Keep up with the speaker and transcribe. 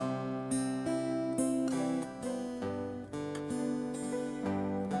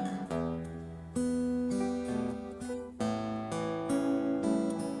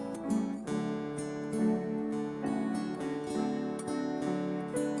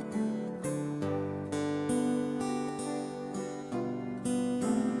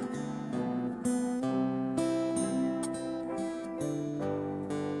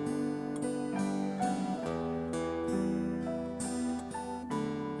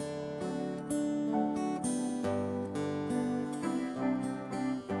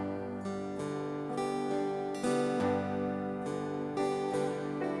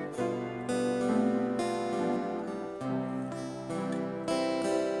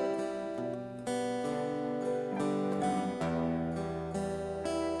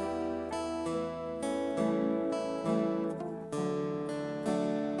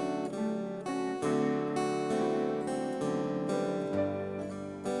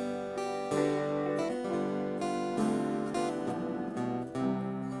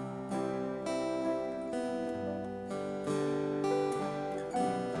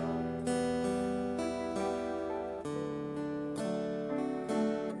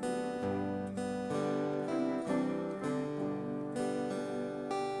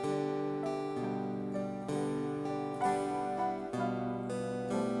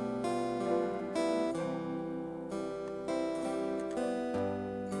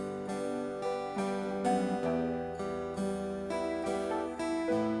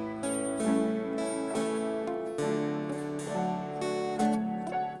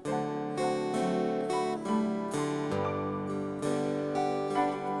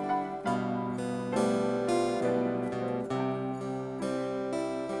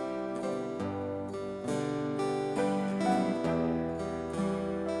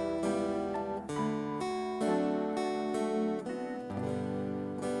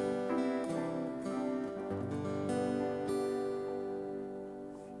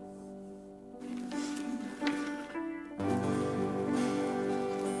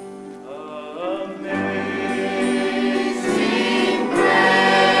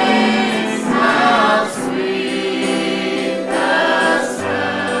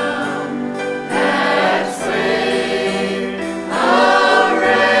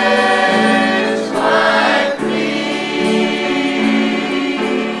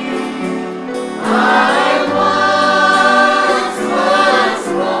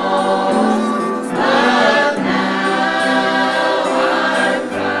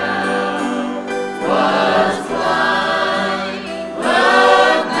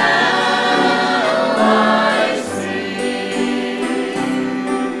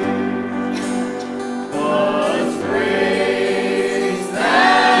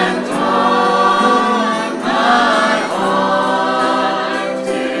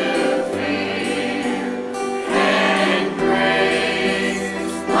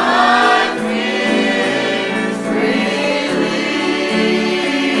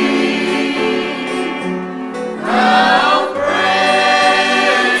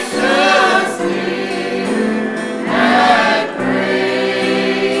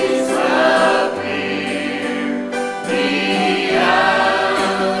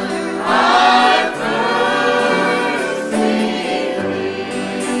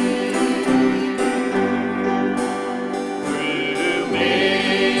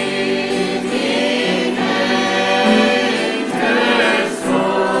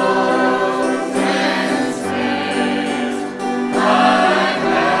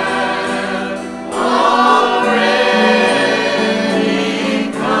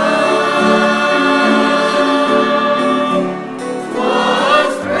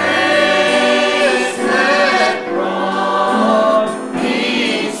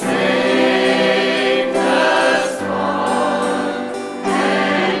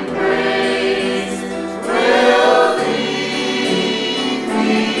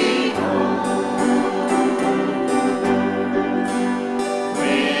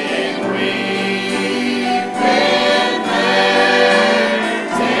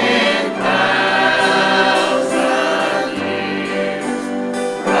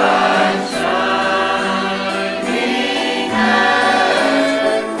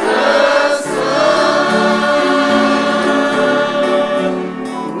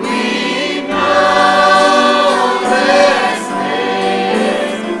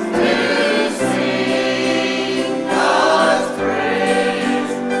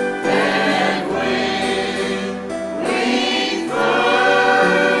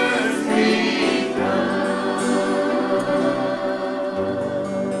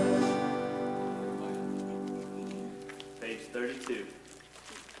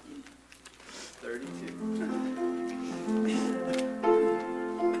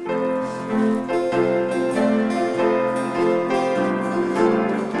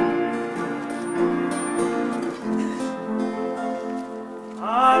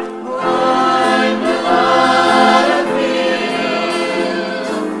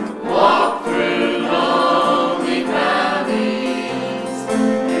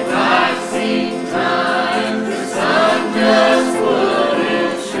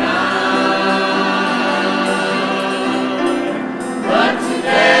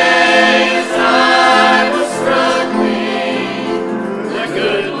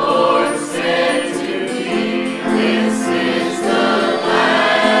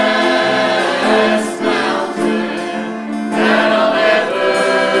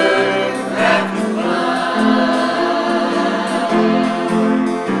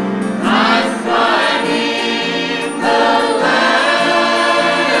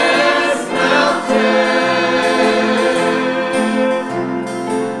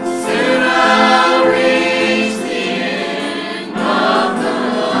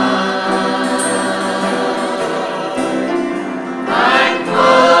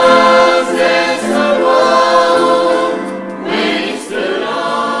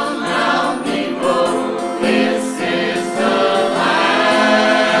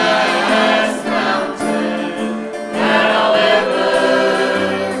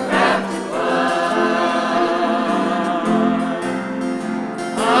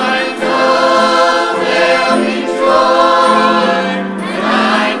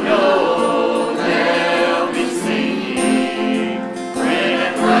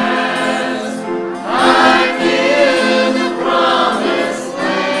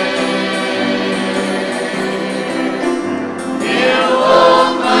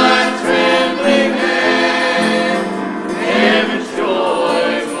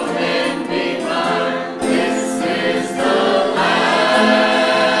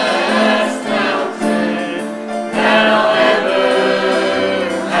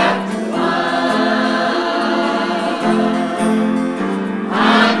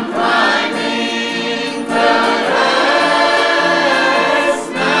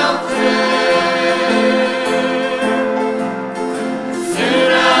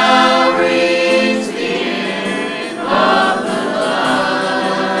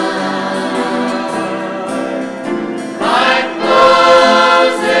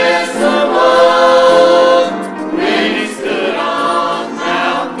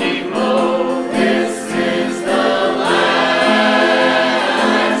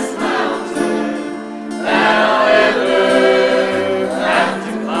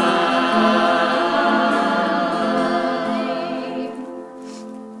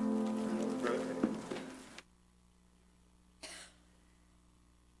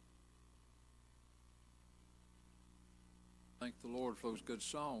Thank the Lord for those good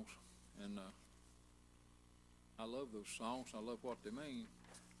songs. And I love those songs. I love what they mean.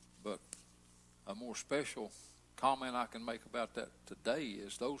 But a more special comment I can make about that today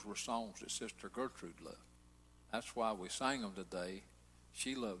is those were songs that Sister Gertrude loved. That's why we sang them today.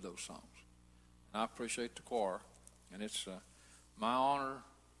 She loved those songs. And I appreciate the choir. And it's my honor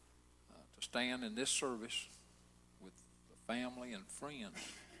to stand in this service with the family and friends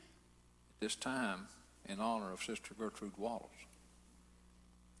at this time in honor of Sister Gertrude Waddles.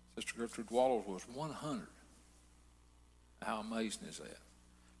 Sister Gertrude Waddles was 100. How amazing is that?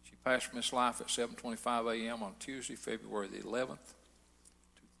 She passed from this life at 7:25 a.m. on Tuesday, February the 11th,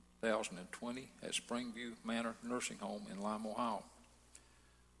 2020 at Springview Manor Nursing Home in Lima, Ohio.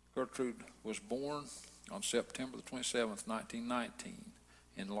 Gertrude was born on September the 27th, 1919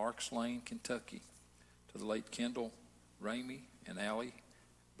 in Larks Lane, Kentucky to the late Kendall Ramey and Allie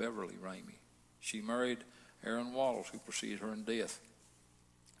Beverly Ramey. She married Aaron Waddles, who preceded her in death.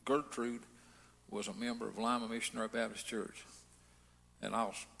 Gertrude was a member of Lima Missionary Baptist Church. And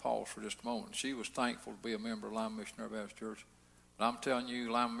I'll pause for just a moment. She was thankful to be a member of Lima Missionary Baptist Church. But I'm telling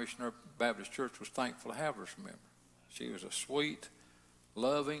you, Lima Missionary Baptist Church was thankful to have her as a member. She was a sweet,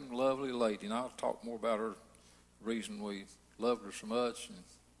 loving, lovely lady. And I'll talk more about her, the reason we loved her so much. And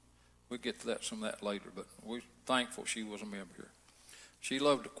we'll get to that, some of that later. But we're thankful she was a member here. She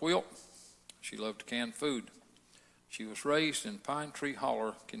loved to quilt. She loved to can food. She was raised in Pine Tree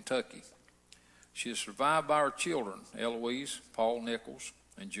Holler, Kentucky. She is survived by her children, Eloise, Paul Nichols,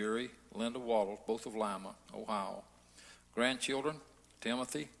 and Jerry, Linda Waddles, both of Lima, Ohio. Grandchildren,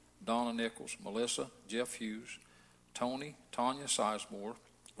 Timothy, Donna Nichols, Melissa, Jeff Hughes, Tony, Tanya Sizemore.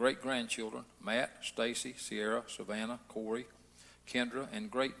 Great-grandchildren, Matt, Stacy, Sierra, Savannah, Corey, Kendra, and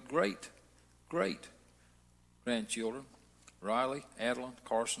great-grandchildren, Riley, Adeline,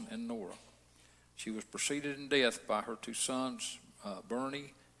 Carson, and Nora. She was preceded in death by her two sons,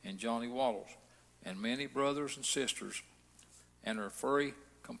 Bernie and Johnny Waddles, and many brothers and sisters, and her furry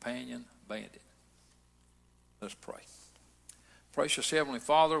companion, Bandit. Let's pray. Precious Heavenly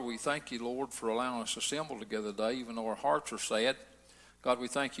Father, we thank you, Lord, for allowing us to assemble together today, even though our hearts are sad. God, we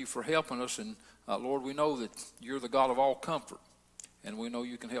thank you for helping us, and Lord, we know that you're the God of all comfort, and we know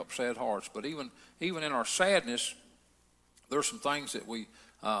you can help sad hearts. But even in our sadness, there's some things that we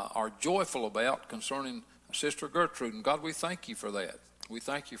are joyful about concerning Sister Gertrude, and God, we thank you for that. We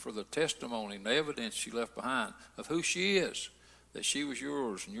thank you for the testimony and the evidence she left behind of who she is, that she was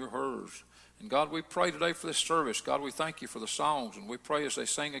yours and you're hers. And God, we pray today for this service. God, we thank you for the songs, and we pray as they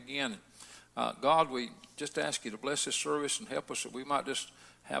sing again. God, we just ask you to bless this service and help us that we might just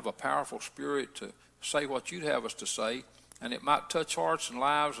have a powerful spirit to say what you'd have us to say, and it might touch hearts and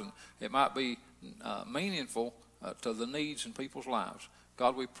lives, and it might be meaningful to the needs in people's lives.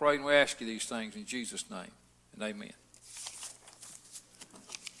 God, we pray and we ask you these things in Jesus' name, and amen.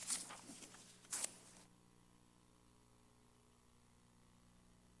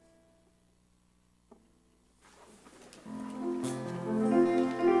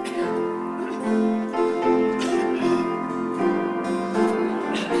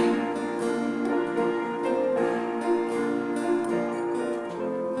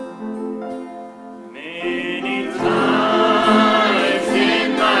 Many times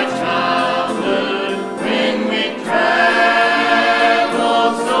in my childhood, when we traveled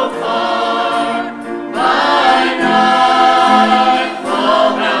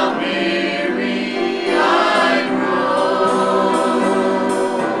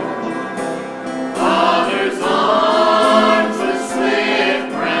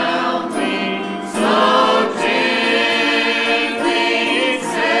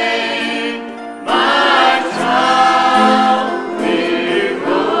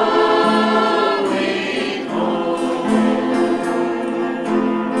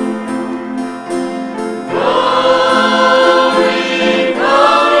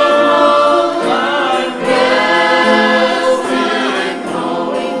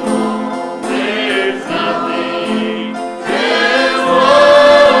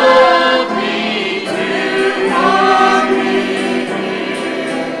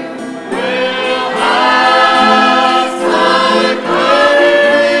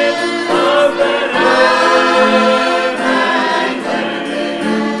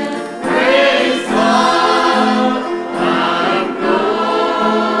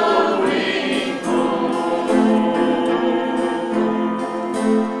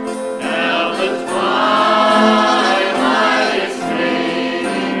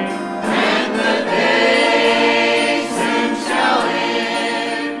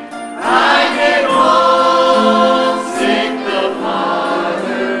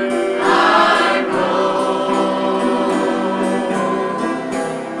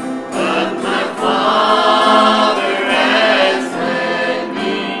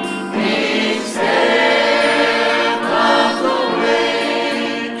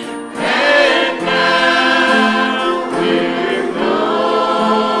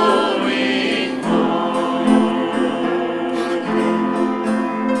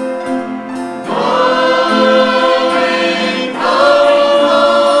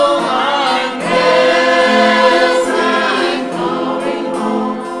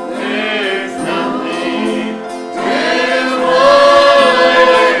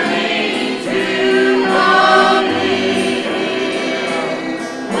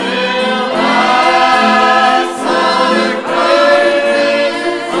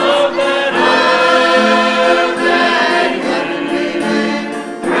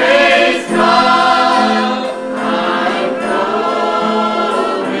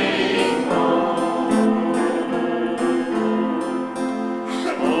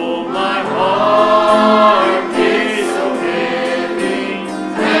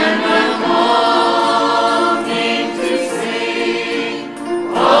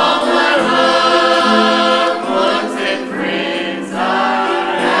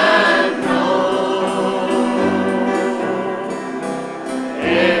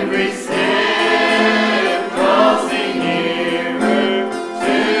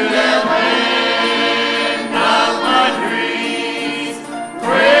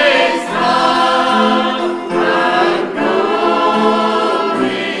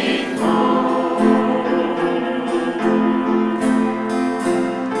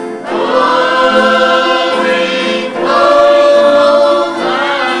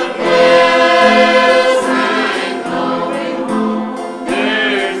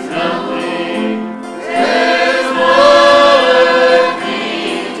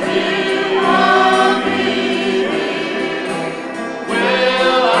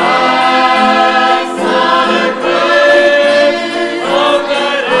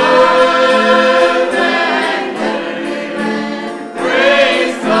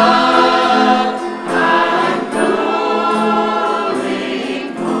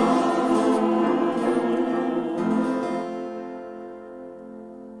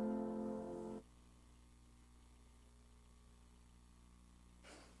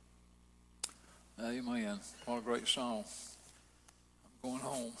Amen. What a great song. I'm going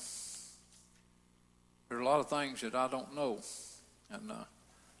home. There are a lot of things that I don't know. And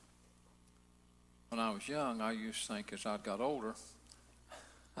when I was young, I used to think as I got older,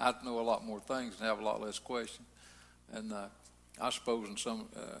 I'd know a lot more things and have a lot less questions. And I suppose in some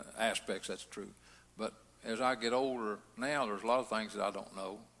aspects that's true. But as I get older now, there's a lot of things that I don't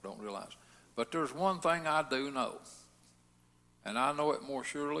know, don't realize. But there's one thing I do know. And I know it more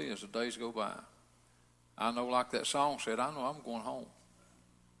surely as the days go by. I know, like that song said, I know I'm going home.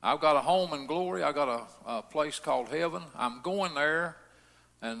 I've got a home in glory. I've got a place called heaven. I'm going there,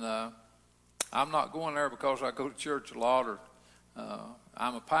 and I'm not going there because I go to church a lot or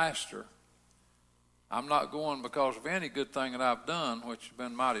I'm a pastor. I'm not going because of any good thing that I've done, which has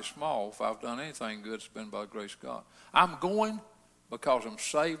been mighty small. If I've done anything good, it's been by the grace of God. I'm going because I'm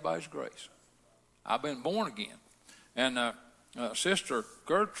saved by His grace. I've been born again. And Sister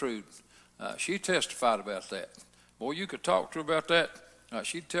Gertrude, she testified about that. Boy, you could talk to her about that.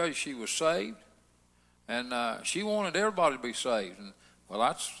 She'd tell you she was saved, and she wanted everybody to be saved. And well,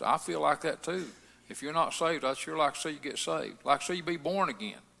 I feel like that too. If you're not saved, I'd sure like to see you get saved. Like to see you be born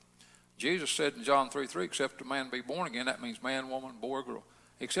again. Jesus said in John 3:3, except a man be born again, that means man, woman, boy, or girl.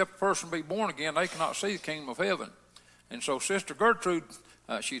 Except a person be born again, they cannot see the kingdom of heaven. And so Sister Gertrude,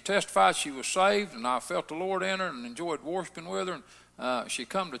 she testified she was saved, and I felt the Lord in her and enjoyed worshiping with her. And she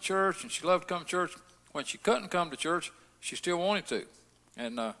come to church, and she loved to come to church. When she couldn't come to church, she still wanted to.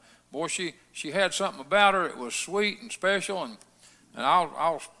 And boy, she had something about her. It was sweet and special. And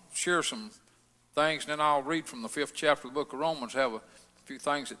I'll share some things, and then I'll read from the 5th chapter of the book of Romans. Have a few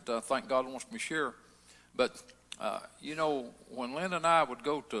things that I think God wants me to share. But you know, when Linda and I would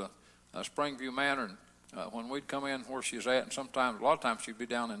go to Springview Manor, and when we'd come in where she was at, and sometimes, a lot of times, she'd be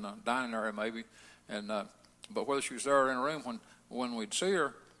down in the dining area maybe, and but whether she was there or in a room, when we'd see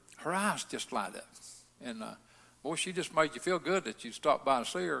her, her eyes just light up, and boy, she just made you feel good that you'd stop by and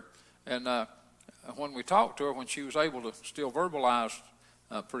see her. And when we talked to her, when she was able to still verbalize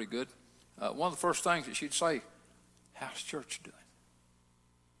pretty good, one of the first things that she'd say, "How's church doing?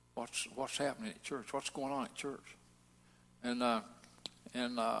 What's happening at church? What's going on at church?" And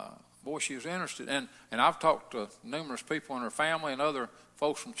boy, she was interested. And I've talked to numerous people in her family and other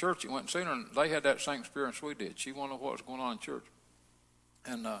folks from church that went and seen her, and they had that same experience we did. She wanted to know what was going on in church.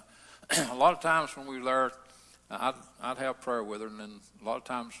 And a lot of times when we were there, I'd have prayer with her, and then a lot of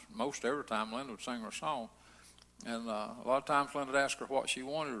times, most every time, Linda would sing her song. And a lot of times Linda would ask her what she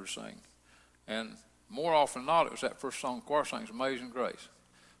wanted her to sing. And more often than not, it was that first song the choir sings, Amazing Grace.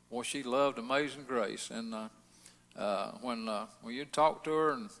 Boy, she loved Amazing Grace. And when you'd talk to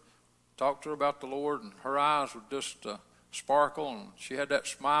her and talk to her about the Lord, and her eyes would just sparkle, and she had that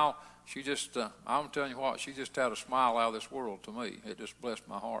smile. She just, I'm telling you what, she just had a smile out of this world to me. It just blessed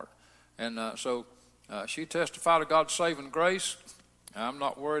my heart. And so she testified of God's saving grace. I'm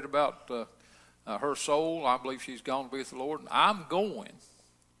not worried about her soul. I believe she's gone to be with the Lord. And I'm going,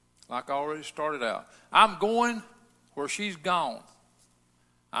 like I already started out, I'm going where she's gone.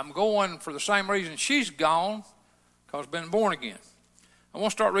 I'm going for the same reason she's gone, because I've been born again. I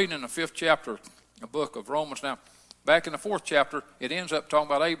want to start reading in the 5th chapter of the book of Romans. Now, back in the 4th chapter, it ends up talking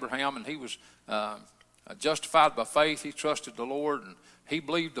about Abraham, and he was justified by faith. He trusted the Lord, and he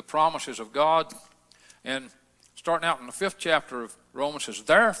believed the promises of God. And starting out in the 5th chapter of Romans, says,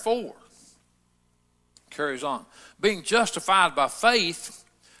 therefore, carries on, being justified by faith,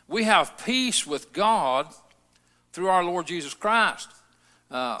 we have peace with God through our Lord Jesus Christ.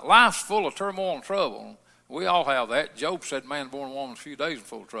 Life's full of turmoil and trouble. We all have that. Job said, man born of woman a few days in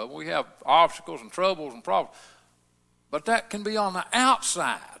full of trouble. We have obstacles and troubles and problems. But that can be on the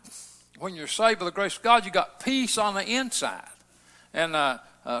outside. When you're saved by the grace of God, you got peace on the inside. And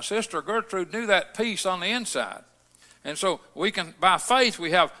Sister Gertrude knew that peace on the inside. And so we can, by faith,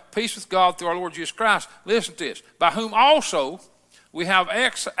 we have peace with God through our Lord Jesus Christ. Listen to this. By whom also we have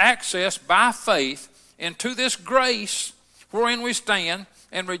access by faith into this grace wherein we stand,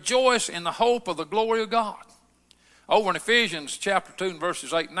 and rejoice in the hope of the glory of God. Over in Ephesians chapter 2 and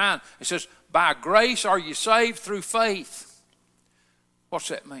verses 8 and 9, it says, by grace are you saved through faith. What's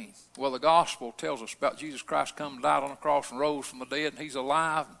that mean? Well, the gospel tells us about Jesus Christ come and died on the cross and rose from the dead, and he's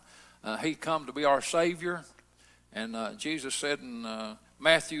alive. He come to be our Savior. And Jesus said in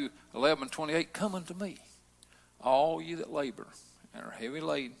Matthew 11:28, come unto me, all you that labor and are heavy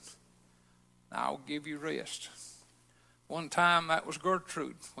laden, and I'll give you rest. One time, that was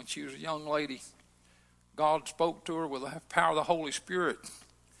Gertrude, when she was a young lady. God spoke to her with the power of the Holy Spirit.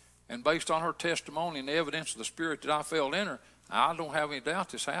 And based on her testimony and the evidence of the Spirit that I felt in her, I don't have any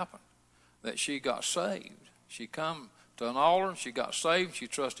doubt this happened, that she got saved. She come to an altar, she got saved, she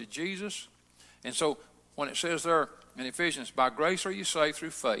trusted Jesus. And so when it says there in Ephesians, by grace are you saved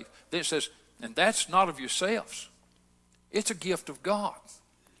through faith, then it says, and that's not of yourselves. It's a gift of God.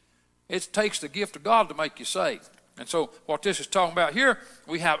 It takes the gift of God to make you saved. And so what this is talking about here,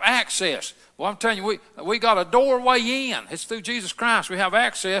 we have access. Well, I'm telling you, we got a doorway in. It's through Jesus Christ. We have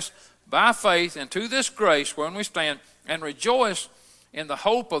access by faith into this grace wherein we stand and rejoice in the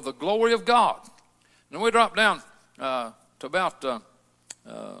hope of the glory of God. And we drop down to about the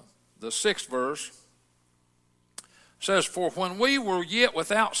 6th verse. It says, for when we were yet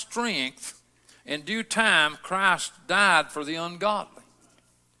without strength, in due time Christ died for the ungodly.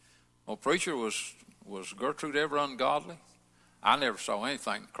 Well, preacher, was Gertrude ever ungodly? I never saw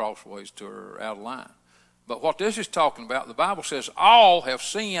anything crossways to her out of line. But what this is talking about, the Bible says all have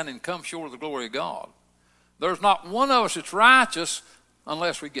sinned and come short of the glory of God. There's not one of us that's righteous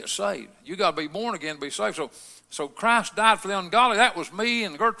unless we get saved. You got to be born again to be saved. So Christ died for the ungodly. That was me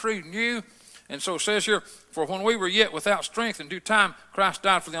and Gertrude and you. And so it says here, for when we were yet without strength, in due time Christ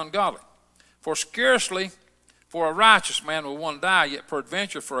died for the ungodly. For scarcely for a righteous man will one die, yet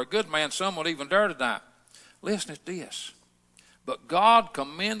peradventure for a good man some would even dare to die. Listen to this. But God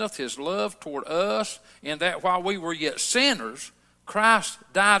commendeth his love toward us, in that while we were yet sinners, Christ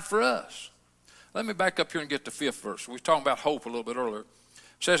died for us. Let me back up here and get the 5th verse. We were talking about hope a little bit earlier. It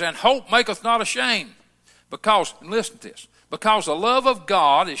says, and hope maketh not ashamed, because, and listen to this, because the love of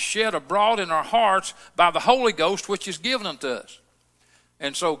God is shed abroad in our hearts by the Holy Ghost, which is given unto us.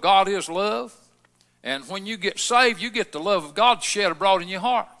 And so God is love. And when you get saved, you get the love of God shed abroad in your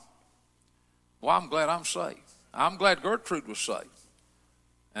heart. Well, I'm glad I'm saved. I'm glad Gertrude was saved.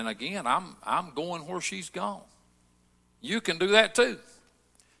 And again, I'm going where she's gone. You can do that too.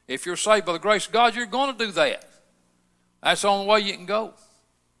 If you're saved by the grace of God, you're going to do that. That's the only way you can go.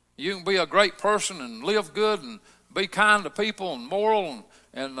 You can be a great person and live good and be kind to people and moral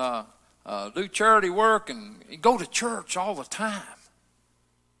and do charity work and go to church all the time.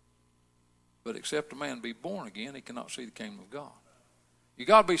 But except a man be born again, he cannot see the kingdom of God. You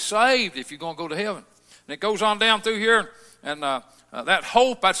got to be saved if you're going to go to heaven. And it goes on down through here, and that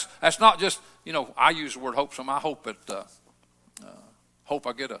hope, that's not just, I use the word hope, so I hope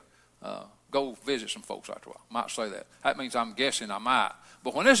I get to go visit some folks after a while. Might say that. That means I'm guessing I might.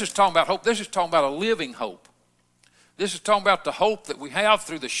 But when this is talking about hope, this is talking about a living hope. This is talking about the hope that we have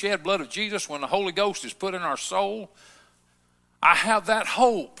through the shed blood of Jesus when the Holy Ghost is put in our soul. I have that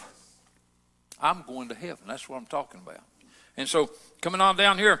hope. I'm going to heaven. That's what I'm talking about. And so coming on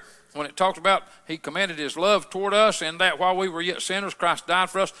down here, when it talks about he commended his love toward us, and that while we were yet sinners, Christ died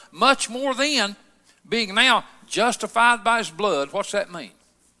for us, much more then, being now justified by his blood. What's that mean?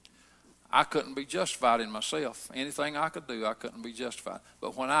 I couldn't be justified in myself. Anything I could do, I couldn't be justified.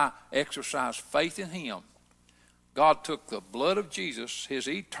 But when I exercised faith in him, God took the blood of Jesus, his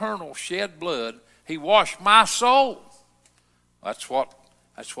eternal shed blood, he washed my soul. That's what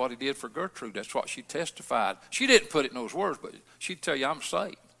he did for Gertrude. That's what she testified. She didn't put it in those words, but she'd tell you, I'm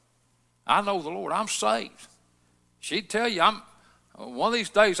saved. I know the Lord. I'm saved. She'd tell you, one of these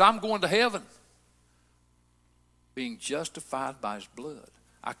days I'm going to heaven. Being justified by his blood.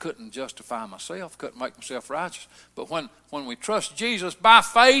 I couldn't justify myself, couldn't make myself righteous. But when we trust Jesus by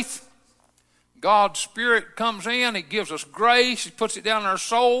faith, God's Spirit comes in, he gives us grace, he puts it down in our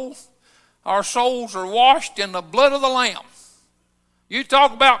soul. Our souls are washed in the blood of the Lamb. You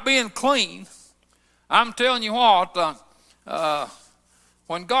talk about being clean. I'm telling you what,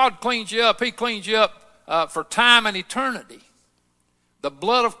 when God cleans you up, he cleans you up for time and eternity. The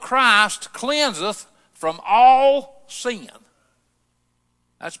blood of Christ cleanseth from all sin.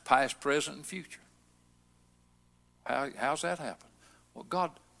 That's past, present, and future. How's that happen? Well, God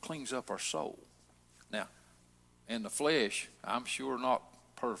cleans up our soul. Now, in the flesh, I'm sure not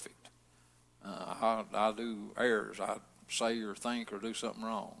perfect. I do errors. I say or think or do something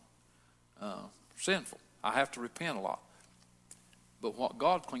wrong. Sinful. I have to repent a lot. But what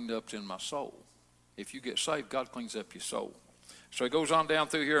God cleaned up is in my soul. If you get saved, God cleans up your soul. So he goes on down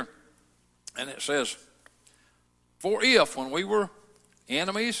through here, and it says, for if, when we were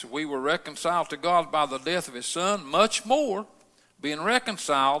enemies, we were reconciled to God by the death of his Son, much more, being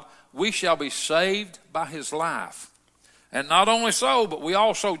reconciled, we shall be saved by his life. And not only so, but we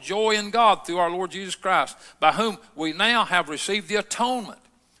also joy in God through our Lord Jesus Christ, by whom we now have received the atonement.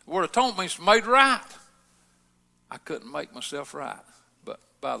 The word atonement means made right. I couldn't make myself right, but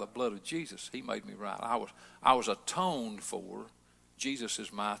by the blood of Jesus, he made me right. I was atoned for. Jesus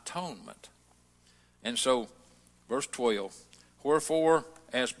is my atonement. And so, verse 12, wherefore,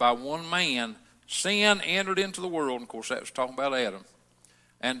 as by one man sin entered into the world, and of course that was talking about Adam,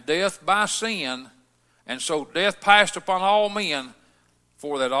 and death by sin, and so death passed upon all men,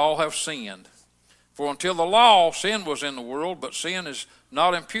 for that all have sinned. For until the law, sin was in the world, but sin is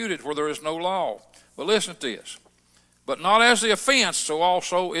not imputed where there is no law. But listen to this. But not as the offense, so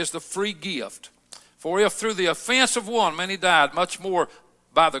also is the free gift. For if through the offense of one many died, much more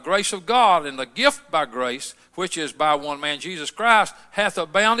by the grace of God and the gift by grace, which is by one man Jesus Christ, hath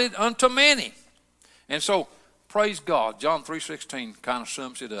abounded unto many. And so, praise God. John 3:16 kind of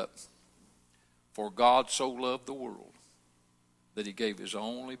sums it up. For God so loved the world that he gave his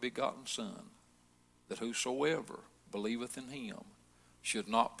only begotten Son, that whosoever believeth in him should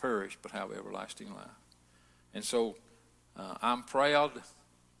not perish but have everlasting life. And so I'm proud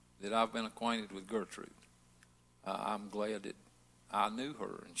that I've been acquainted with Gertrude. I'm glad that I knew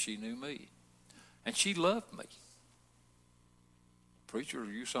her and she knew me. And she loved me. Preacher, are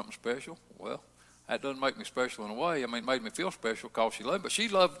you something special? Well, that doesn't make me special in a way. I mean, it made me feel special because she loved me.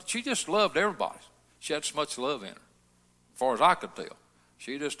 But she just loved everybody. She had so much love in her, as far as I could tell.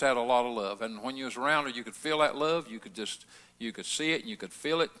 She just had a lot of love. And when you was around her, you could feel that love. You could see it and you could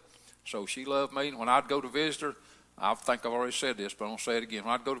feel it. So she loved me. And when I'd go to visit her, I think I've already said this, but I'm going to say it again.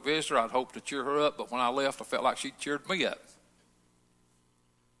 When I'd go to visit her, I'd hope to cheer her up. But when I left, I felt like she cheered me up.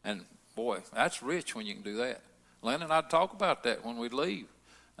 And, boy, that's rich when you can do that. Lynn and I'd talk about that when we'd leave.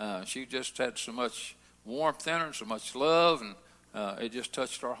 She just had so much warmth in her and so much love, and it just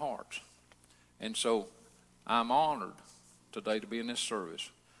touched our hearts. And so I'm honored today to be in this service.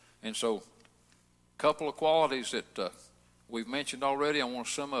 And so a couple of qualities that we've mentioned already I want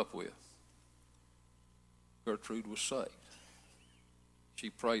to sum up with. Gertrude was saved. She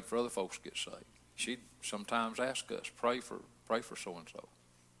prayed for other folks to get saved. She'd sometimes ask us, pray for so-and-so.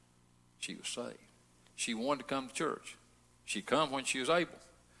 She was saved. She wanted to come to church. She'd come when she was able.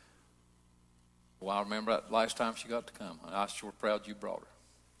 Well, I remember that last time she got to come. And I was sure proud you brought her.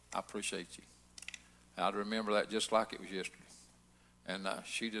 I appreciate you. I'd remember that just like it was yesterday. And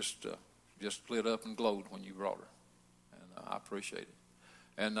she just lit up and glowed when you brought her. And I appreciate it.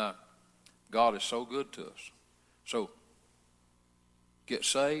 And God is so good to us. So, get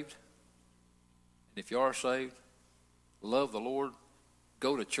saved. And if you are saved, love the Lord,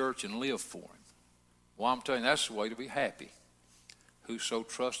 go to church and live for him. Well, I'm telling you, that's the way to be happy. Whoso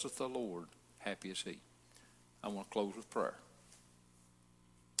trusteth the Lord, happy is he. I want to close with prayer.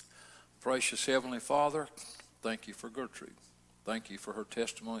 Precious Heavenly Father, thank you for Gertrude. Thank you for her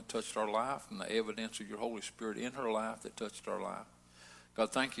testimony that touched our life and the evidence of your Holy Spirit in her life that touched our life.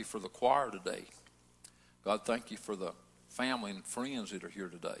 God, thank you for the choir today. God, thank you for the family and friends that are here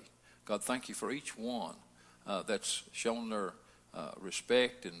today. God, thank you for each one that's shown their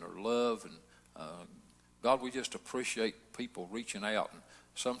respect and their love. And God, we just appreciate people reaching out. And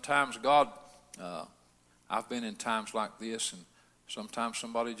sometimes, God, I've been in times like this, and sometimes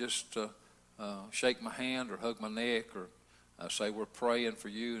somebody just shake my hand or hug my neck or say we're praying for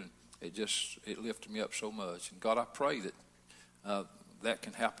you, and it lifted me up so much. And God, I pray that that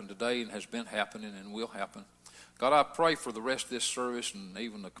can happen today and has been happening and will happen. God, I pray for the rest of this service and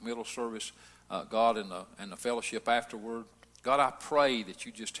even the committal service, God, and the fellowship afterward. God, I pray that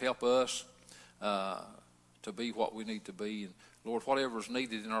you just help us to be what we need to be. And Lord, whatever is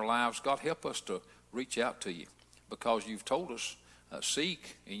needed in our lives, God, help us to reach out to you, because you've told us,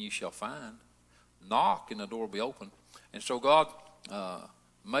 seek and you shall find. Knock and the door will be open. And so, God,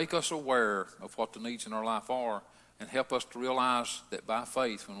 make us aware of what the needs in our life are, and help us to realize that by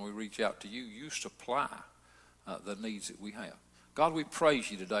faith, when we reach out to you, you supply the needs that we have. God, we praise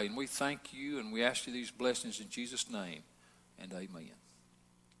you today, and we thank you, and we ask you these blessings in Jesus' name, and amen.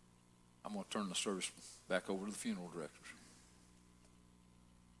 I'm going to turn the service back over to the funeral directors.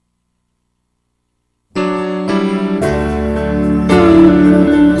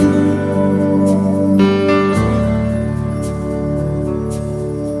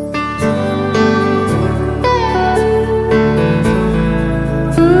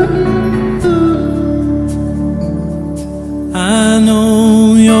 I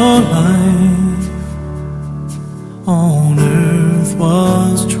know your life on earth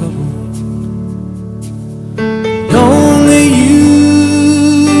was troubled, and only you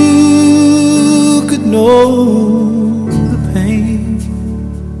could know the pain.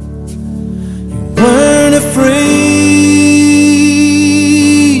 You weren't afraid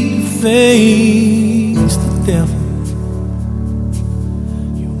to face the devil.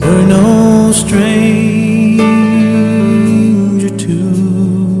 You were no stranger to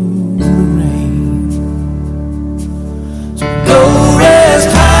the rain. So go rest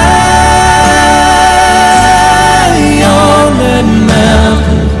high on that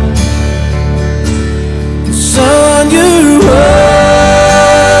mountain. Son, your work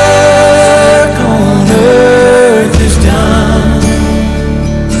on earth is done.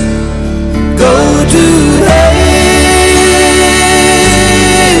 Go to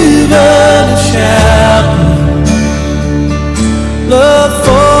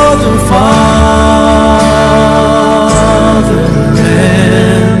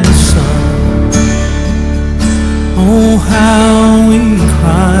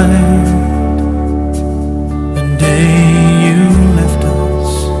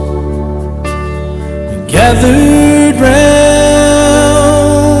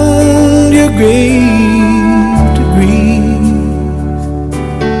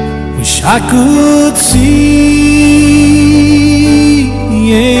I could see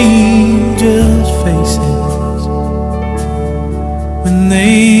angels' faces when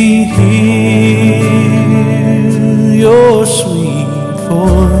they hear your sweet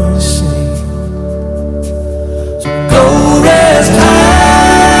voice sing. So go rest high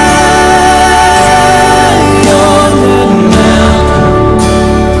on that mountain,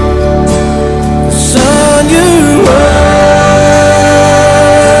 son, your work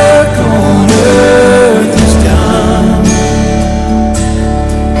on earth is done.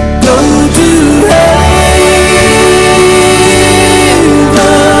 Go to heaven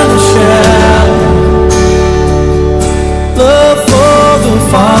and shout love for the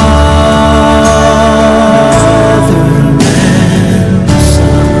Father and the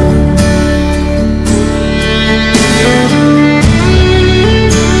Son.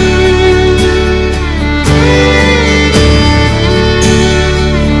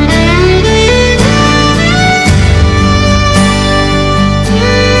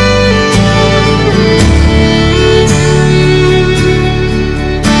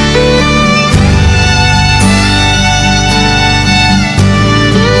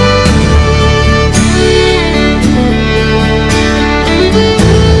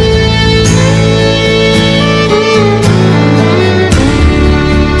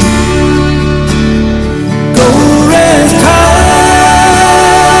 Go rest high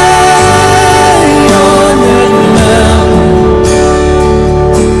on that mountain,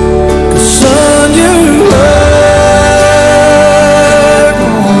 'cause son, your work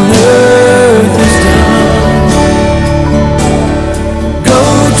on earth is done. Go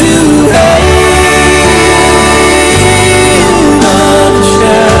to heaven and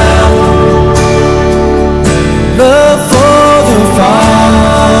shout love for the Father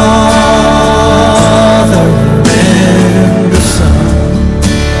and the Son.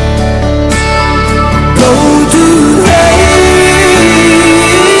 Go to heaven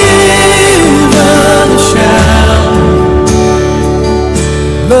and shout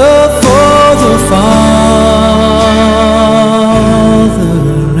love for the Father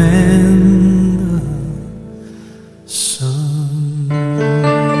and the Son.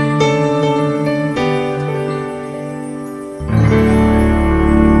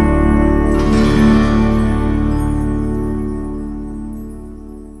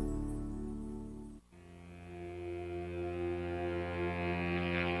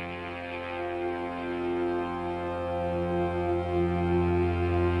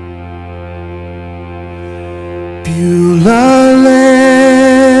 Beulah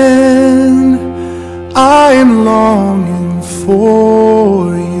land, I am longing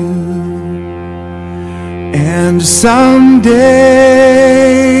for you, and someday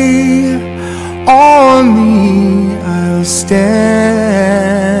on thee I'll stand,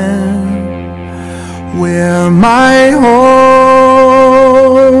 where my home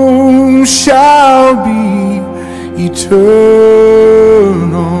shall be eternal.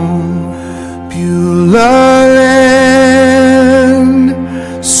 Beulah land,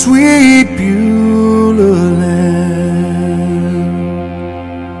 sweet Beulah land.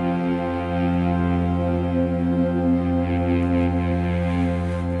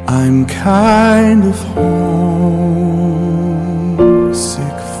 I'm kind of homesick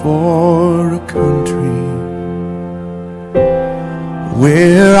for a country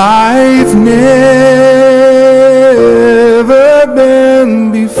where I've never been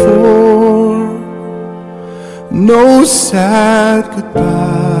before. No sad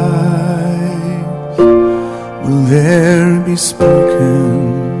goodbyes will there be spoken,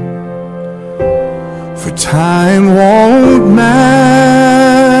 for time won't matter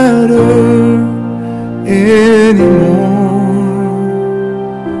anymore.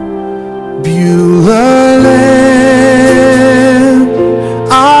 Beulah land,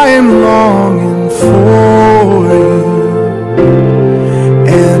 I am longing for you,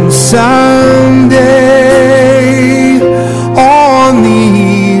 and someday on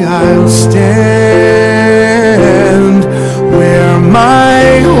thee I'll stand, where my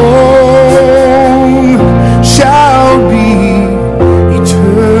home shall be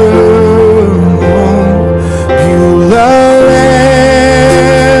eternal. Beulah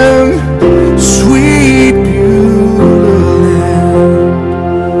land, sweet Beulah land.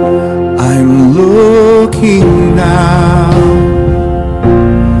 I'm looking now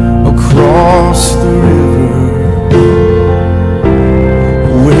across the river,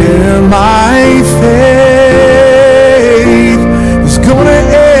 where my faith is gonna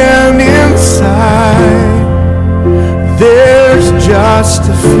end inside. There's just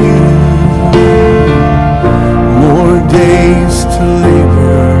a few more days to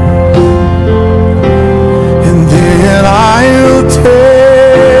labor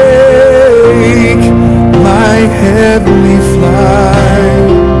heavenly flight.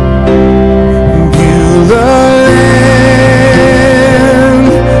 Beulah land,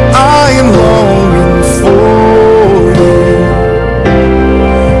 I am longing for you.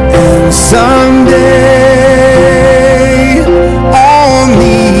 And someday on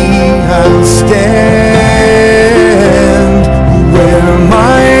me I'll stand, where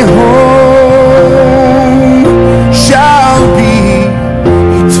my home shall be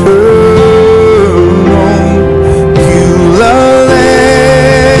eternal. Beulah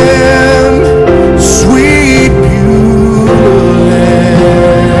land, sweet Beulah land.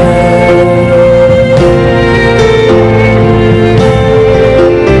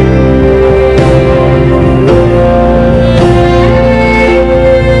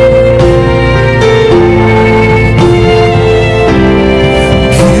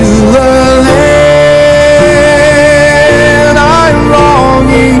 Beulah land, I'm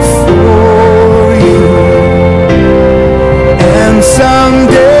longing for you. And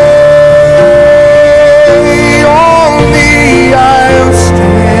someday on thee I'll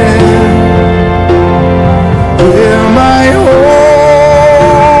stand, where my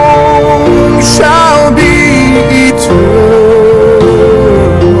home shall be eternal.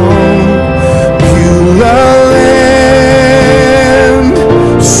 Beulah land,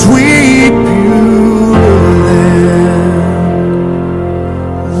 sweet Beulah land,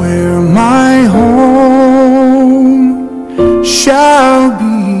 where my home shall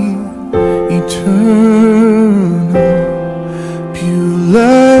be eternal.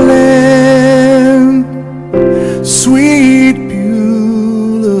 Beulah land, sweet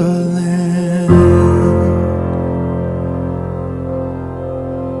Beulah land.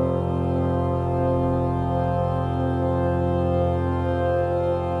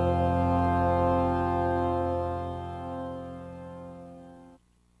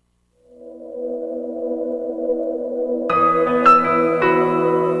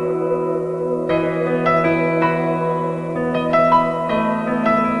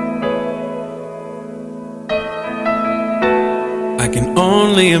 I can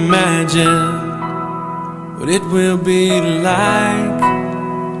only imagine what it will be like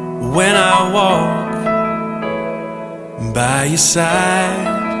when I walk by your side.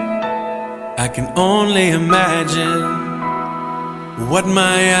 I can only imagine what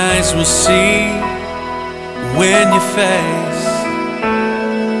my eyes will see when your face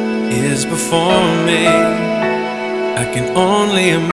is before me. I can only imagine